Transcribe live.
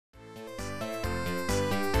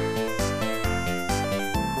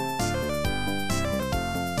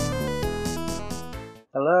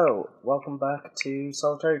Hello, welcome back to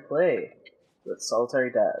Solitary Play with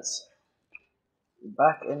Solitary Daz.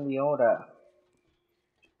 Back in the order,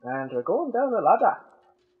 and we're going down the ladder.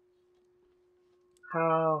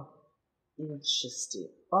 How interesting.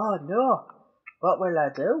 Oh no, what will I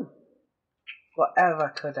do? Whatever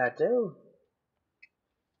could I do?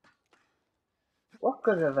 What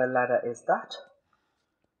good of a ladder is that?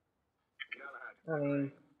 I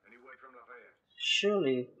mean,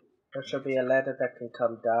 surely there should be a ladder that can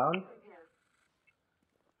come down.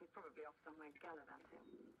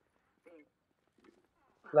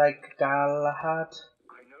 Like Galahad.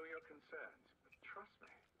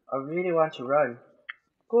 I really want to run.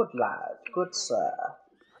 Good lad, good sir.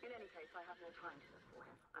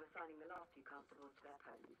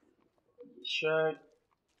 Sure,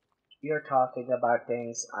 you're talking about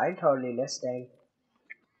things. I'm totally listening.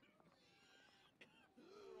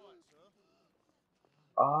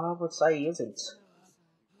 I would say he isn't.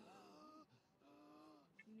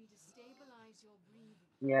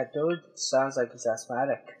 Yeah, dude sounds like he's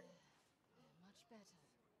asthmatic.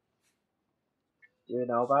 Do you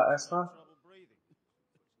know about asthma?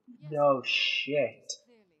 No shit.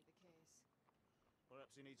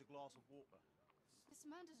 Perhaps he needs a glass of water. This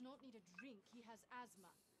man does not need a drink, he has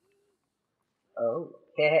asthma. Oh,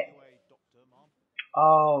 heh. Anyway, doctor, mom.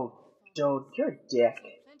 Oh, dude, you're a dick.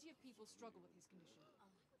 Plenty of people struggle with his condition.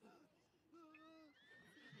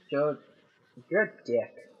 Dude, you're a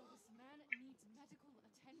dick. This man needs medical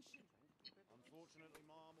attention. Unfortunately,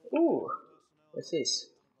 mom, all Ooh, personnel. what's this?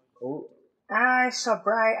 Ooh. Ah, it's so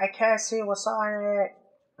bright, I can't see what's on it.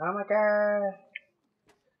 Oh my god.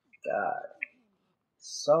 God.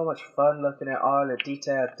 So much fun looking at all the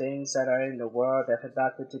detailed things that are in the world that have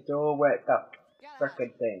nothing to do with the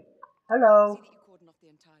frickin' thing. Hello. See that you cordon off the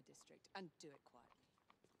entire district and do it quietly.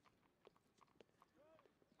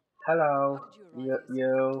 Hello. How did you arrive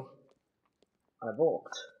here so You. quickly? I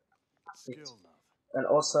walked. Skill, love. And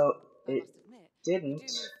also, I it must admit, didn't you do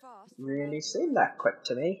move fast for a really man seem your that age. quick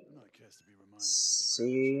to me. No cares to be reminded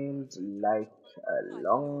Seemed like a My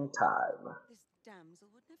long lord, time. This damsel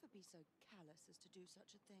would never be so callous as to do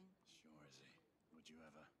such a thing. Sure is he. Would you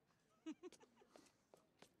ever?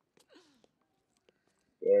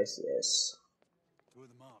 Yes. Who are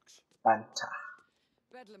the marks? Banter.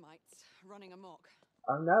 Bedlamites running amok.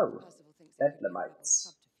 Oh no. Percival thinks it could be a rebel Bedlamites.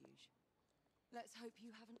 subterfuge. Let's hope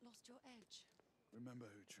you haven't lost your edge. Remember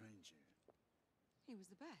who trained you? He was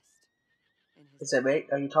the best. In his Is it me?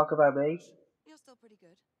 Are you talking about me? You're still pretty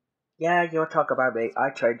good. Yeah, you're talking about me. I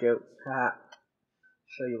trained you. Haha.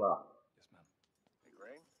 Sure you are. Yes, ma'am.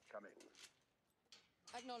 Igraine, come in.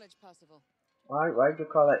 Acknowledge, Percival. Why'd you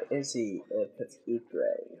call it Izzy if it's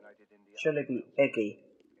Igray? Should it be Iggy?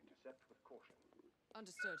 Intercept with caution.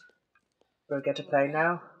 Understood. Do I get to play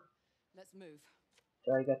now? Let's move.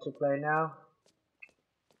 Do I get to play now?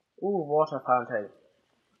 Ooh, water fountain.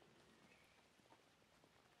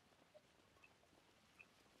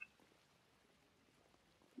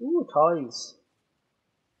 Ooh, toys.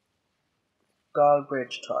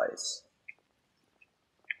 Galbridge toys.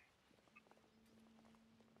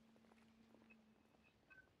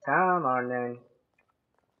 Come on then.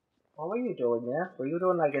 What were you doing there? Were you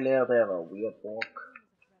doing like a little bit of a weird walk?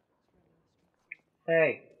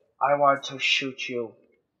 Hey, I want to shoot you.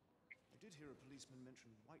 I did hear a policeman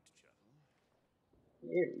mention Whitechapel.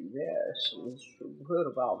 Yes, you heard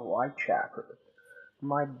about Whitechapel.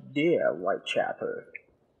 My dear Whitechapel.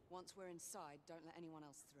 Once we're inside, don't let anyone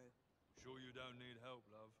else through. Sure you don't need help,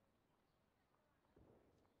 love?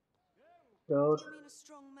 Dude, You mean a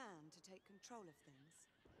strong man to take control of things?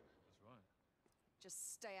 That's right.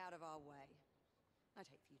 Just stay out of our way. I'd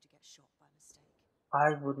hate for you to get shot by mistake.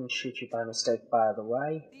 I wouldn't shoot you by mistake, by the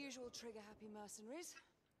way. The usual trigger-happy mercenaries.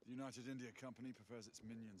 The United India Company prefers its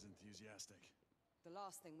minions enthusiastic. The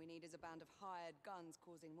last thing we need is a band of hired guns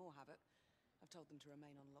causing more havoc. I've told them to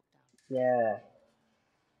remain on lockdown. Yeah.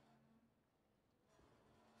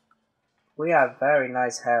 We have very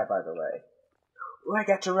nice hair, by the way. Oh, I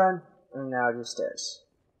get to run. And now just this.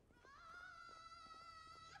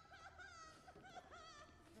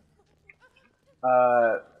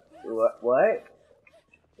 What?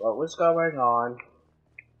 What was going on?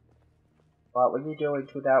 What were you doing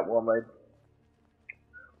to that woman?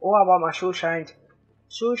 Oh, I want my shoe shined.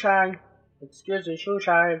 Shoe shine. Excuse me, shoe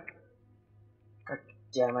shine. God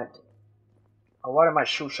damn it. I wanted my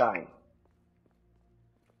shoe shine.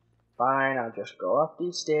 Fine, I'll just go up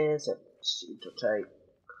these stairs. It seems to take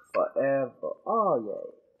forever. Oh,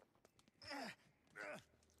 yay.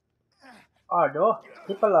 Oh no,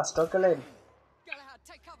 people are struggling. Galahad,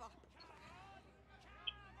 take cover!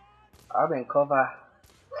 I'm in cover.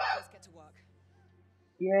 Let's get to work.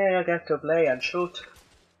 Yeah, I get to play and shoot.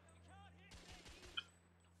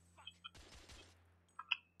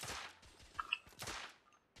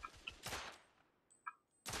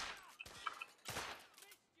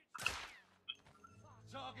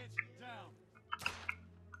 Target down.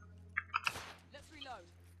 Let's reload.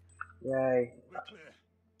 Yay. We're clear.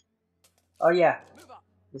 Oh yeah, Move up.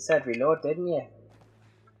 you said reload, didn't you?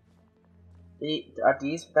 Are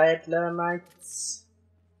these bedlamites?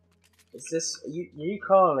 Is this you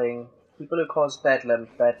calling people who cause bedlam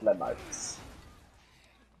bedlamites?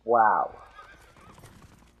 Wow.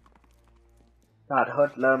 Not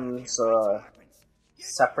hoodlums or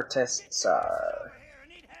separatists or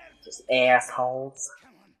just assholes.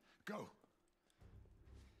 Come on, go.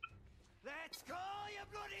 Let's go, you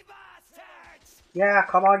bloody bastards! Yeah,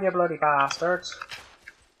 come on, you bloody bastards.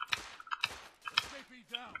 Escapee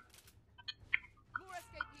down. More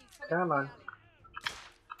escapees coming Come from on. the alley.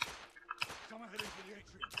 Someone heading for the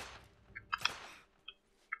atrium.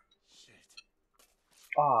 Shit.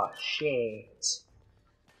 Oh shit.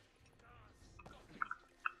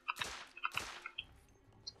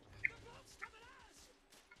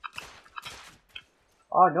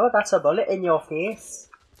 Oh no, that's a bullet in your face.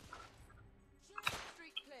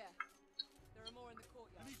 Street clear. There are more in the I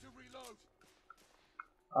courtyard. need to reload.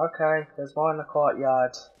 Okay, there's one in the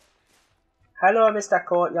courtyard. Hello, Mr.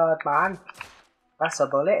 Courtyard Man. That's a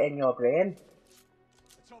bullet in your brain.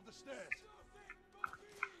 It's on the stairs.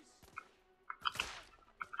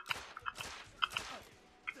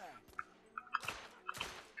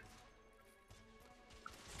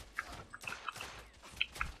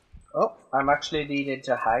 Oh, I'm actually needing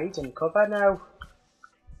to hide and cover now.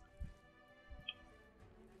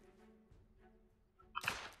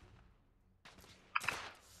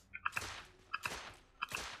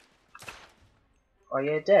 Are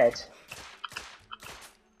you dead?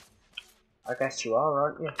 I guess you are,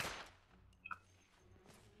 aren't you?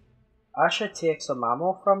 I should take some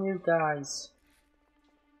ammo from you guys.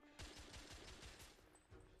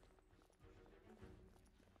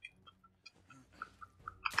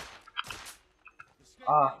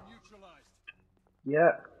 Ah. Neutralized.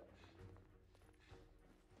 Yeah.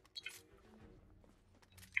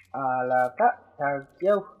 I love that. Thank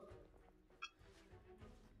you.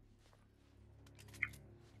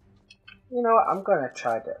 You know what? I'm gonna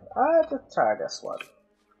try this. I'll just try this one.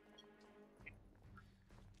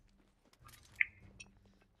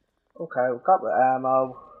 Okay, we've got the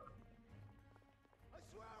ammo. I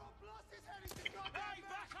swear I'll blast his head into goddamn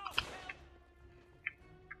back off!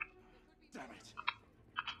 Damn it.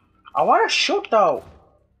 I wanna shoot though.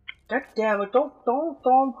 God damn it,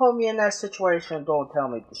 don't put me in that situation, don't tell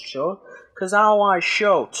me to shoot. Cause I don't wanna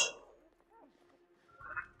shoot.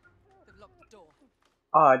 They've locked the door.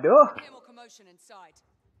 Oh no. Hear more commotion inside.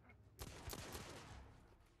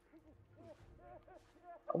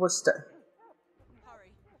 What's the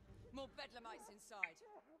Hurry. More bedlamites inside.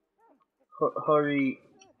 hurry?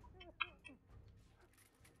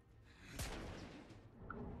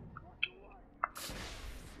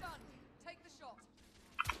 Stun. Take the shot.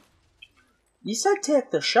 You said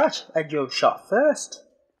take the shot and you shot first.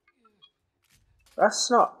 That's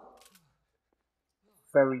not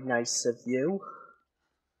very nice of you.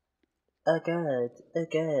 Agad.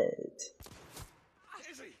 Izzy!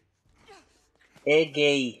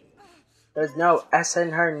 Iggy. There's no S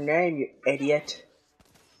in her name, you idiot.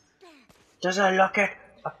 Doesn't look it.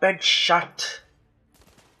 I've been shot.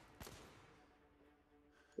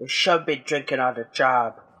 You should be drinking on the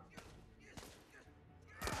job.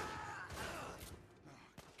 God,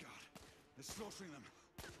 they're slaughtering them.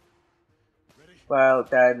 Ready? Well,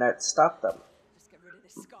 then let's stop them. Just get rid of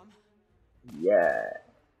this scum. Yeah.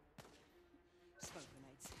 Smoke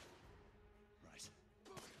grenades. Right.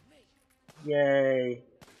 Yay.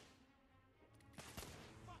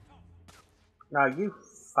 Now you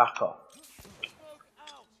fuck off.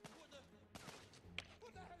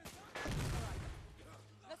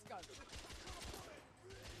 Let's go.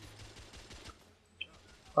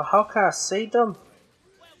 But how can I see them?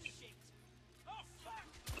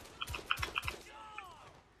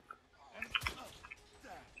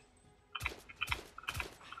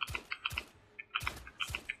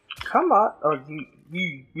 Come on. Oh,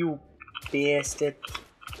 you bastard.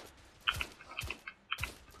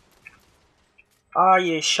 Oh,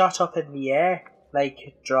 you shot up in the air.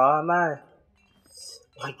 Like drama.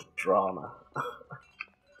 Like drama.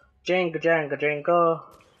 Jingle, jangle, jingle.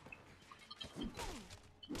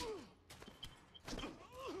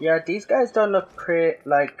 Yeah, these guys don't look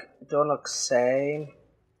don't look sane.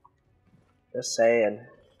 Just saying.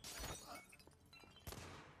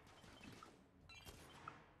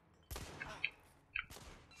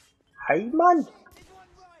 Hey man,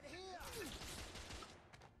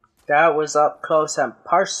 that was up close and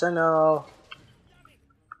personal.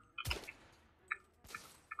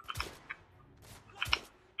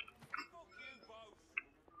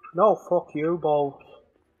 No, fuck you both.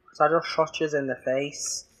 Cause I just shot you in the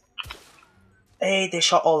face. Hey, they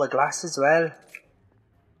shot all the glass as well.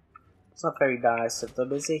 It's not very nice of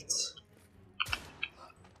them, is it?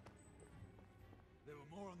 There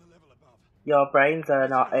were more on the level above. Your brains are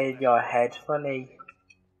not in your head fully.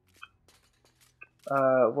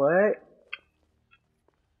 What?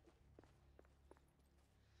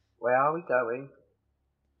 Where are we going?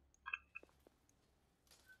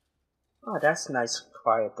 Oh, that's nice,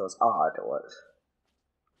 quiet, those doors.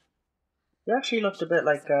 You actually looked a bit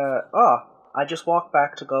like, oh, I just walked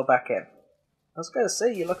back to go back in. I was gonna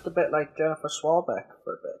say, you looked a bit like Jennifer Swarbeck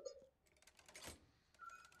for a bit.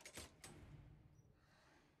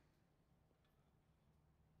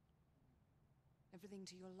 Everything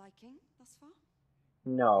to your liking thus far?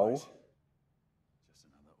 No. Just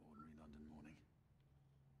another ordinary London morning.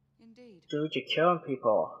 Indeed. Dude, you're killing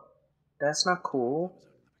people. That's not cool.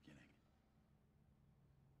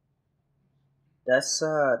 That's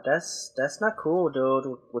not cool,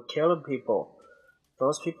 dude. We're killing people.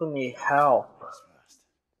 Those people need help. First.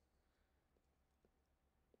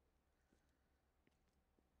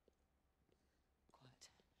 Quiet.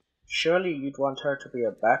 Surely you'd want her to be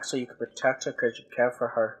a back so you could protect her because you care for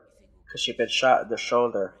her. Because she'd been shot in the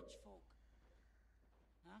shoulder.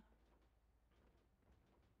 Huh?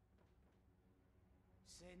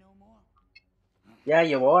 Say no more. Yeah,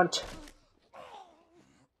 you won't.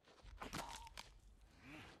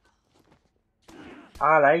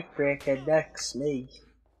 I like breaking necks, me.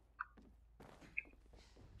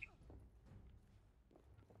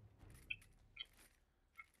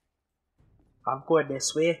 I'm going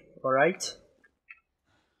this way, alright?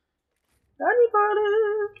 Anybody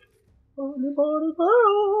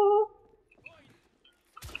go?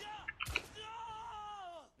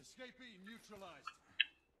 Escapee neutralized.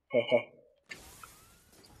 Hehe.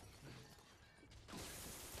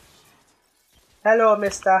 Hello,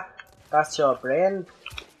 mister. That's your brain.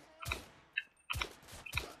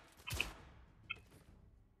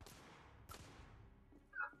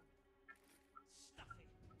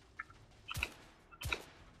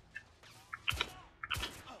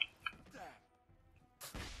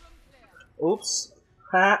 Oops.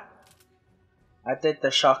 Ha. I did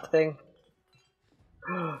the shock thing.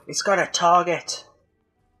 It's got a target.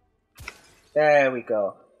 There we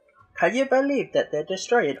go. Can you believe that they're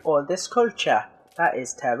destroying all this culture? That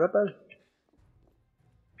is terrible.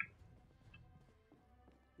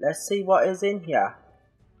 Let's see what is in here.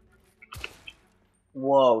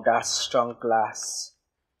 Whoa, that's strong glass.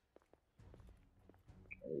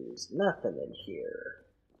 There's nothing in here.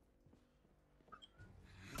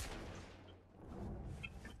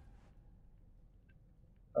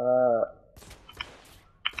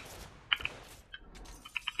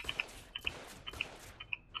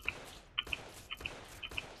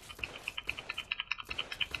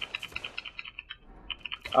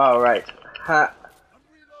 Alright. Ha. I'm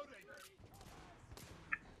reloading.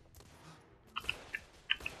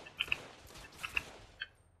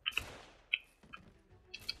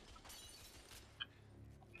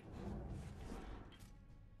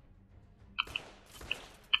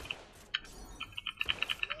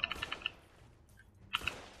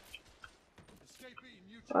 Escapee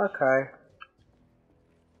neutralized. Okay.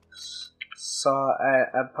 So,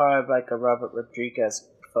 I'm part of like a Robert Rodriguez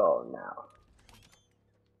phone now.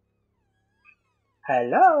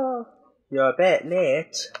 Hello? You're a bit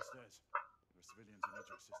late. Downstairs. There are civilians who need your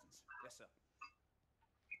assistance. Yes, sir.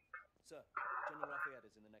 Sir, General Lafayette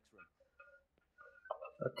is in the next room.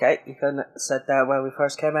 Okay, you couldn't have said that when we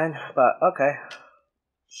first came in, but okay.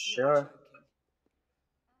 Sure.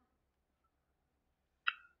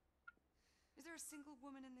 Is there a single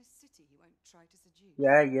woman in this city he won't try to seduce?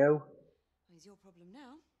 Yeah, you. He's your problem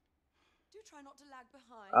now. Do try not to lag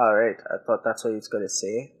behind. Alright, I thought that's what he was gonna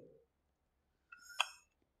say.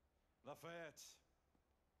 Lafayette.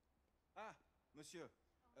 Ah, monsieur.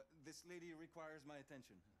 This lady requires my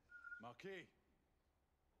attention. Marquis.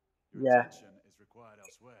 Yeah. Attention is required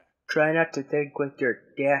elsewhere. Try not to think with your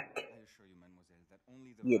dick. I assure you, mademoiselle, that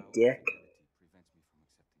only the You vow of dick. fidelity prevents me from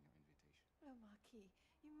accepting your invitation. Oh, Marquis,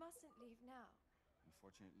 you mustn't leave now.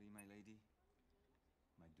 Unfortunately, my lady,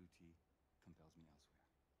 my duty compels me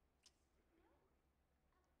elsewhere.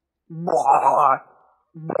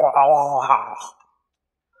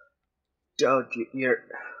 Don't you're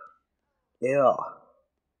ew.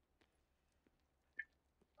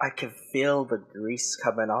 I can feel the grease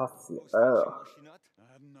coming off you. Oh, Oh. was she not?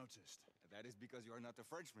 I hadn't noticed. That is because you are not a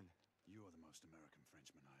Frenchman. You are the most American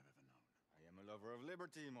Frenchman I have ever known. I am a lover of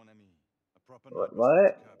liberty, mon ami. A proper What- knight must learn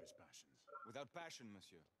what? to curb his passions. Without passion,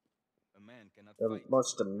 monsieur, a man cannot The fight.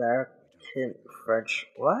 most American French.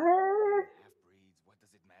 What? Half-breeds, what does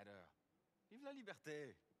it matter? Vive la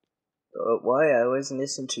liberté. Why? I wasn't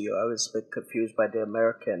listening to you. I was a bit confused by the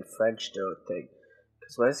American French thing.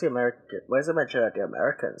 Because where's the American? Where's the mention of the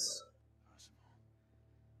Americans?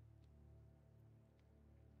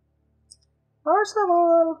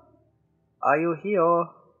 Percival, are you here?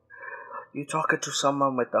 You talking to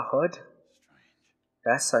someone with a hood? Strange.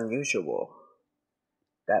 That's unusual.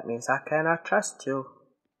 That means I cannot trust you.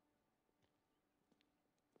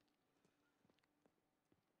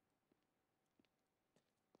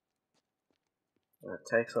 It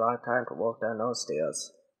takes a long time to walk down those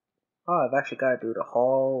stairs. Oh, I've actually got to do the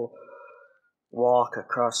whole walk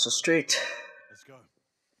across the street Let's go.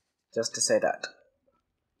 just to say that.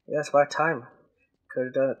 Yes, what time? Could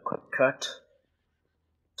have done a quick cut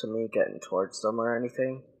to me getting towards them or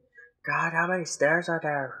anything. God, how many stairs are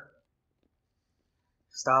there?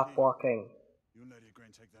 Stop walking. You and Lady Grain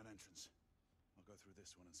take that entrance. I'll go through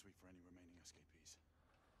this one and sweep for any remaining escapees.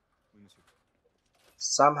 Oui, monsieur.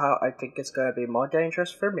 Somehow I think it's gonna be more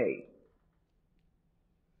dangerous for me.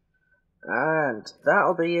 And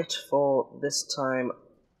that'll be it for this time.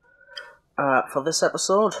 For this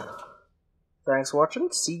episode. Thanks for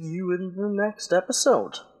watching. See you in the next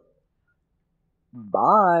episode.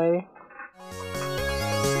 Bye.